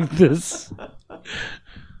 just like this.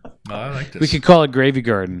 No, I like this. We could call it Gravy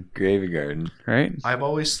Garden, Gravy garden. right? I've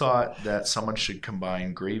always thought that someone should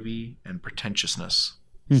combine gravy and pretentiousness.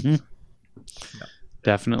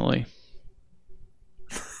 Definitely.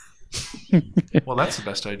 Well, that's the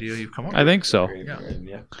best idea you've come up I with. think so.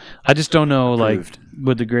 Yeah. I just don't know, Approved. like,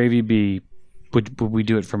 would the gravy be? Would we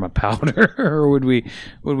do it from a powder, or would we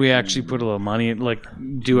actually put a little money in, like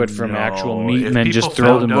do it from No, actual meat if and then people just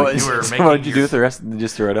throw found the out meat? you were So making what did you do your- with the rest?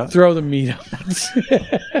 Just throw it out? Throw the meat out.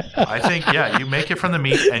 I think, yeah, you make it from the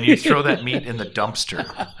meat and you throw that meat in the dumpster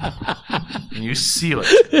and you seal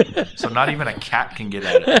it so not even a cat can get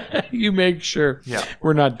at it. You make sure. Yeah.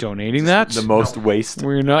 We're not donating that. The most waste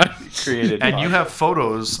We're not. created. And you have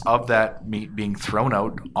photos of that meat being thrown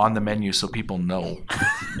out on the menu so people know.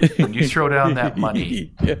 When you throw down that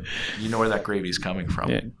money, Yeah. you know where that gravy is coming from.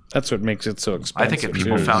 Yeah, that's what makes it so I expensive. think if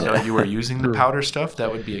people too. found out you were using the powder stuff,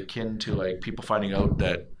 that would be akin to like people finding out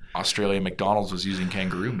that Australian McDonald's was using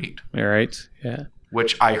kangaroo meat. All right. Yeah.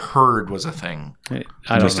 which I heard was a thing. I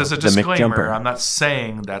don't Just know. as a The McJumper. disclaimer, I'm not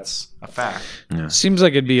saying that's a fact. Seems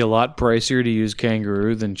like it'd be a lot pricier to use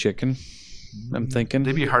kangaroo than chicken. I'm thinking.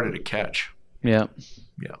 They'd be harder to catch. Yeah.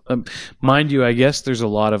 Yeah. Mind you, I guess there's a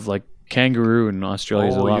lot of like kangaroo in Australia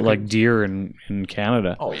is a Oh, lot you like can- deer in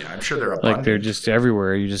Canada. Oh yeah, I'm sure they're abundant. Like they're just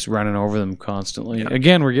everywhere. You're just running over them constantly.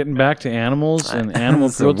 Again, we're getting back to animals and animal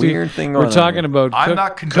It's a cruelty. weird thing We're going talking on. about I'm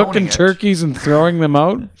not condoning cooking it. turkeys and throwing them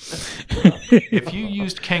out. If you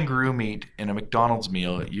used kangaroo meat in a McDonald's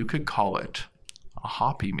meal, you could call it a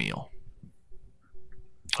hoppy meal.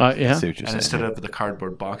 Yeah. See what you're And saying. instead of the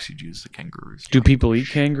cardboard box, you'd use the kangaroos. Do people eat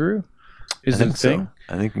kangaroo? Is I it a think thing?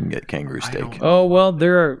 so. I think you can get kangaroo I steak. don't- Oh well,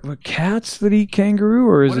 there are cats that eat kangaroo,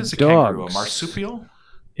 or is What it is a dogs? kangaroo? A marsupial?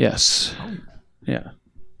 Yes. Yeah.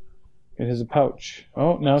 It has a pouch.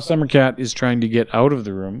 Oh, now Summercat is trying to get out of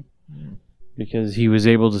the room because he was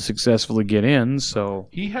able to successfully get in. So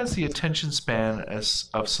He has the attention span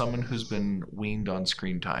of someone who's been weaned on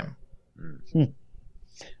screen time.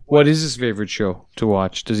 what is his favorite show to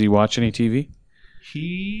watch? Does he watch any TV?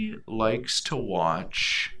 He likes to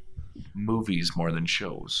watch movies more than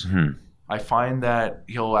shows. Hmm. I find that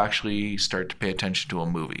he'll actually start to pay attention to a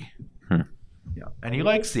movie. Yeah, and he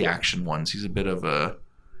likes the action ones. He's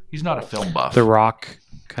not a film buff. The Rock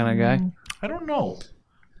kind of guy? I don't know.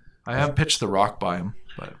 I have pitched The Rock by him,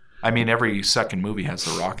 but I mean, every second movie has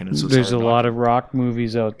The Rock in it. So it's There's a hard not lot of Rock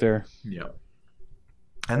movies out there. Yeah.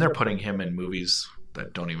 And they're putting him in movies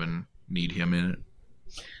that don't even need him in it.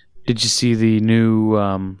 Did you see the new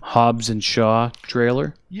Hobbs and Shaw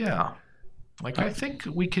trailer? Yeah. Like, I think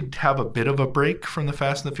we could have a bit of a break from the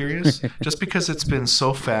Fast and the Furious just because it's been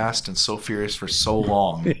so fast and so furious for so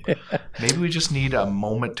long. Maybe we just need a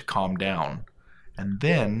moment to calm down. And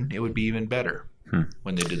then it would be even better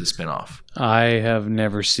when they did the spinoff. I have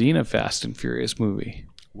never seen a Fast and Furious movie.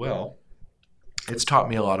 Well, it's taught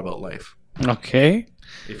me a lot about life. Okay.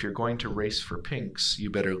 If you're going to race for pinks,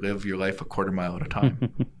 you better live your life a quarter mile at a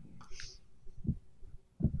time.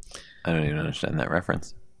 I don't even understand that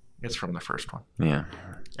reference. It's from the first one. Yeah.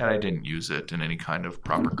 And I didn't use it in any kind of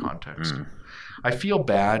proper context. I feel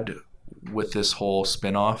bad with this whole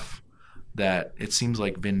spin-off that it seems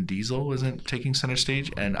like Vin Diesel isn't taking center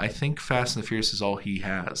stage, and I think Fast and the Furious is all he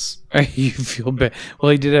has. You feel bad.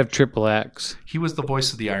 Well, he did have Triple X. He was the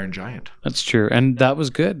voice of the Iron Giant. That's true. And that was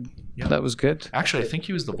good. Yeah. That was good. Actually, I think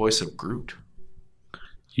he was the voice of Groot.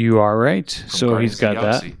 You are right. From So Guardians he's got of the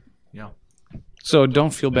that. Galaxy. Yeah. So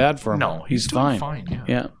don't feel bad for him. No, he's doing fine. fine. Yeah.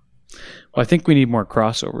 Yeah. Well, I think we need more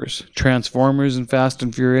crossovers. Transformers and Fast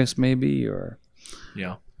and Furious, maybe, or,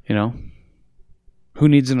 Yeah. you know, who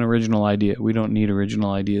needs an original idea? We don't need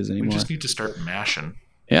original ideas We anymore. just need to start mashing.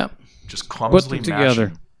 Yeah. Just clumsily Put them together.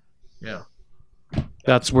 mashing. Yeah.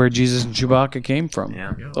 That's where Jesus and Chewbacca came from.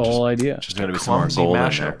 Yeah. Yeah. The whole idea. Just There's a gotta be some more clumsy gold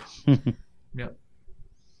in there. mashup. Yeah.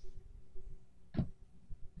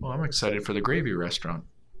 Well, I'm excited for the gravy restaurant.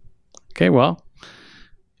 Okay, well,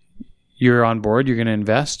 you're on board. You're going to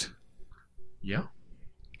invest. Yeah.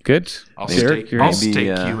 Good. I'll Derek, stake, you're I'll in? stake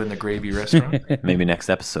Maybe, you in the gravy restaurant. Maybe next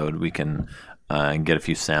episode we can get a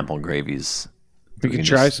few sample gravies. We can can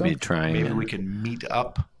try just some. be trying. Maybe and- we can meet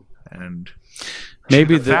up and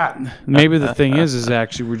Maybe chew the fat. maybe the thing is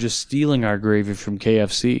actually we're just stealing our gravy from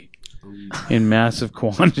KFC in massive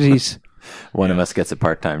quantities. One of us gets a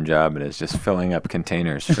part-time job and is just filling up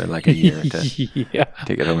containers for like a year to Yeah.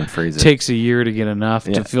 take it home and freeze it. Takes a year to get enough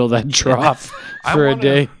Yeah. to fill that trough I for a wanna-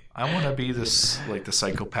 day. I want to be this like the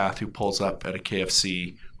psychopath who pulls up at a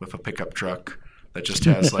KFC with a pickup truck that just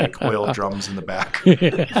has like oil drums in the back.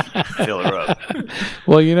 Fill her up.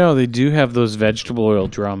 Well, you know, they do have those vegetable oil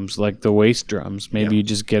drums, like the waste drums. Maybe Yeah. you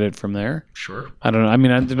just get it from there. Sure. I don't know. I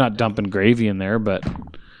mean, they're not dumping gravy in there, but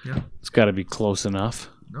Yeah. it's got to be close enough.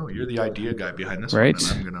 No, you're the idea guy behind this Right.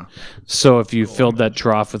 one, and I'm gonna. So if you filled that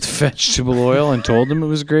trough with vegetable oil and told them it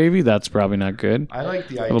was gravy, that's probably not good. I like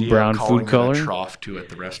the Little idea brown of calling food it color. a trough too at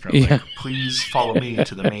the restaurant. Yeah. Like, please follow me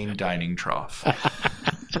to the main dining trough.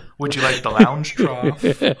 Would you like the lounge trough?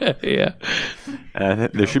 Yeah.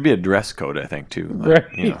 There should be a dress code, I think, too. Like,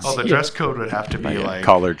 Right. you know, Oh, the dress code would have to be like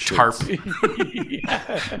collared tarp.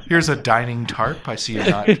 shirts. Here's a dining tarp. I see you're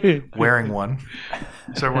not wearing one.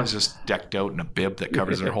 So everyone's just decked out in a bib that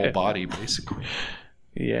covers their whole body, basically.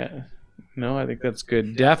 Yeah. No, I think that's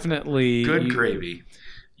good. Definitely. Good gravy.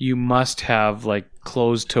 You must have like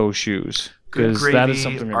closed toe shoes Good because gravy, that is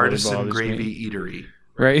something that really artisan bothers gravy me. eatery.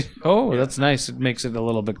 Right? Oh, that's nice. It makes it a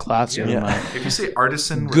little bit classier. than mine. If you say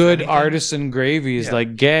artisan, with Good anything, artisan gravy is Yeah.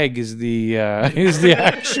 like gag is the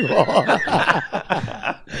actual.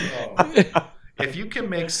 if you can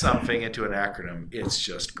make something into an acronym, it's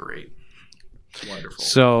just great. Wonderful.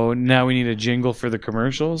 So now we need a jingle for the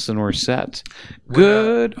commercials, and we're set.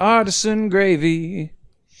 Good artisan gravy.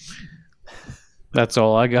 That's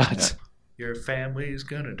all I got. Your family's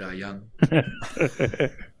gonna die young.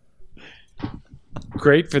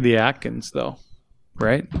 Great for the Atkins, though,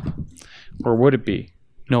 right? Or would it be?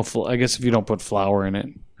 No, I guess if you don't put flour in it.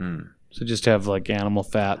 So just have like animal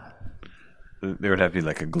fat. There would have to be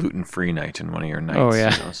like a gluten-free night in one of your nights. Oh,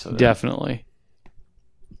 yeah, so definitely.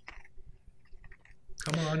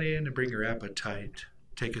 Come on in and bring your appetite.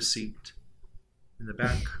 Take a seat. In the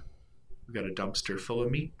back, we got a dumpster full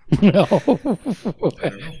of meat. No. I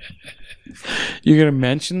don't know. You're gonna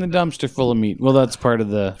mention the dumpster full of meat. Well, that's part of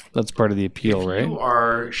the appeal, right? You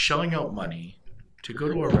are shelling out money to go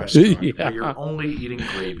to a restaurant where you're only eating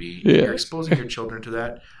gravy. Yeah. You're exposing your children to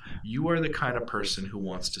that. You are the kind of person who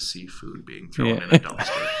wants to see food being thrown in a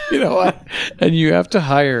dumpster. You know what? And you have to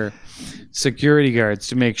hire security guards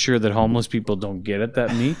to make sure that homeless people don't get at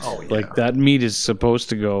that meat. Oh, yeah. Like that meat is supposed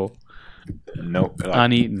to go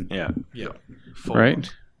uneaten. Yeah. Yeah.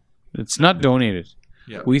 Right? It's not donated.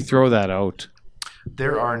 Yeah. We throw that out.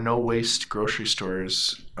 There are no waste grocery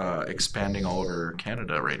stores expanding all over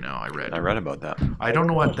Canada right now. I read about that. I don't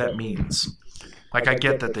know what that means. Like, I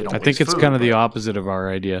get that they don't. I think it's kind of the opposite of our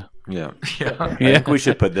idea. Yeah. Yeah. I think we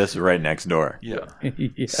should put this right next door. Yeah.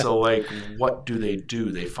 Yeah. So, like, what do?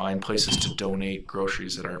 They find places to donate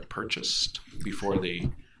groceries that are purchased before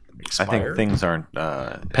they expire. I think things aren't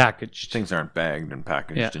packaged. Things aren't bagged and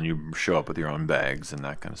packaged, Yeah. and you show up with your own bags and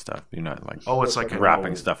that kind of stuff. You're not like it's like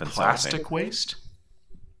wrapping stuff in plastic waste.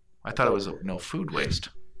 I thought it was no food waste.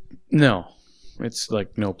 No, it's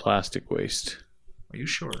like no plastic waste. Are you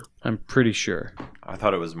sure? I'm pretty sure. I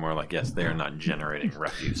thought it was more like, yes, they are not generating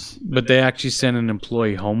refuse. But they actually send an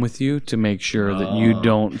employee home with you to make sure that you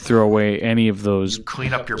don't throw away any of those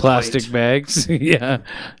Clean up your plastic plate. bags. Yeah.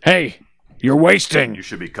 Hey, you're wasting. You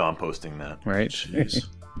should be composting that. Right? Jeez.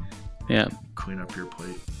 Yeah. Clean up your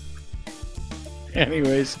plate.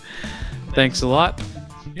 Anyways, thanks a lot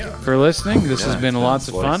Yeah. for listening. This has Yeah, been it's lots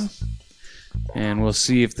of been fun. And we'll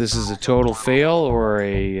see if this is a total fail or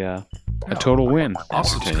a total win. I'll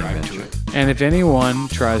subscribe to it. And if anyone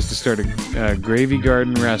tries to start a gravy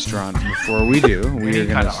garden restaurant before we do, we Any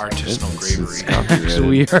are kind going of artisanal gravery. Actually,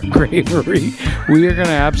 we are gravery. We are going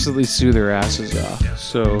to absolutely sue their asses off. Yeah.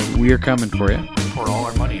 So we are coming for you. Pour all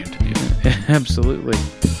our money into the Absolutely.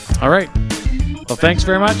 All right. Well, thanks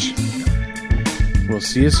very much. We'll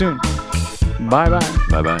see you soon. Bye-bye.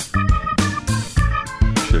 Bye-bye.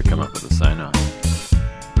 Should have come up with a sign-off.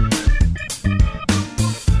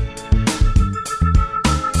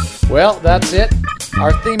 Well, that's it.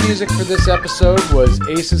 Our theme music for this episode was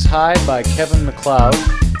Aces High by Kevin MacLeod.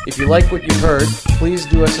 If you like what you heard, please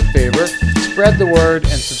do us a favor. Spread the word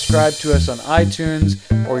and subscribe to us on iTunes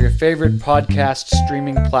or your favorite podcast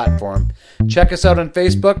streaming platform. Check us out on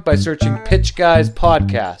Facebook by searching Pitch Guys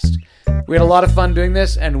Podcast. We had a lot of fun doing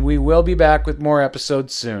this, and we will be back with more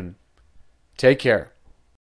episodes soon. Take care.